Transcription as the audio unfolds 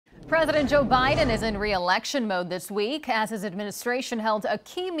President Joe Biden is in re-election mode this week as his administration held a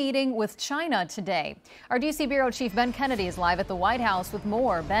key meeting with China today. Our D.C. Bureau Chief Ben Kennedy is live at the White House with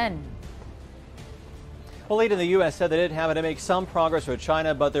more. Ben. Well, lead in the U.S. said they did have to make some progress with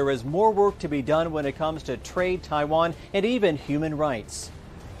China, but there is more work to be done when it comes to trade, Taiwan, and even human rights.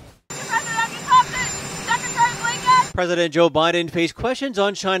 President Joe Biden faced questions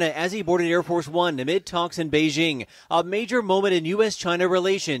on China as he boarded Air Force One amid talks in Beijing, a major moment in U.S.-China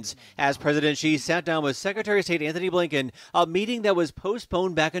relations, as President Xi sat down with Secretary of State Anthony Blinken, a meeting that was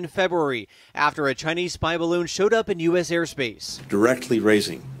postponed back in February after a Chinese spy balloon showed up in U.S. airspace. Directly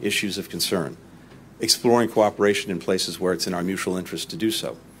raising issues of concern, exploring cooperation in places where it's in our mutual interest to do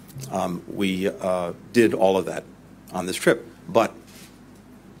so. We did all of that on this trip, but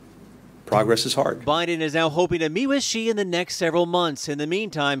progress is hard. Biden is now hoping to meet with Xi in the next several months. In the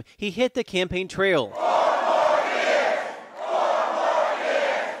meantime, he hit the campaign trail,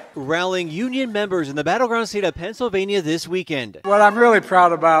 rallying union members in the battleground state of Pennsylvania this weekend. What I'm really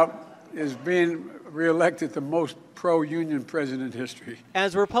proud about is being reelected the most pro-union president in history.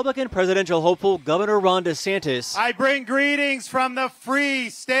 As Republican presidential hopeful Governor Ron DeSantis, I bring greetings from the free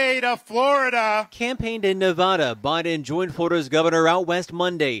state of Florida, campaigned in Nevada. Biden joined Florida's governor out west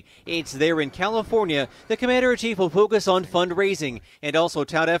Monday. It's there in California the commander-in-chief will focus on fundraising and also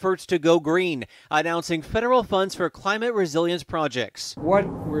tout efforts to go green, announcing federal funds for climate resilience projects. What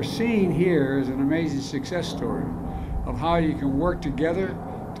we're seeing here is an amazing success story of how you can work together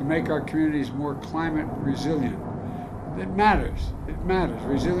to make our communities more climate resilient. It matters. It matters.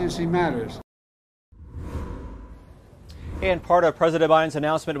 Resiliency matters. And part of President Biden's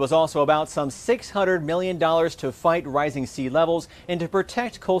announcement was also about some $600 million to fight rising sea levels and to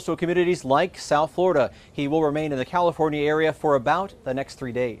protect coastal communities like South Florida. He will remain in the California area for about the next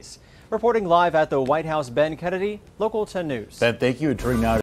 3 days. Reporting live at the White House, Ben Kennedy, Local 10 News. Ben, thank you. Turning now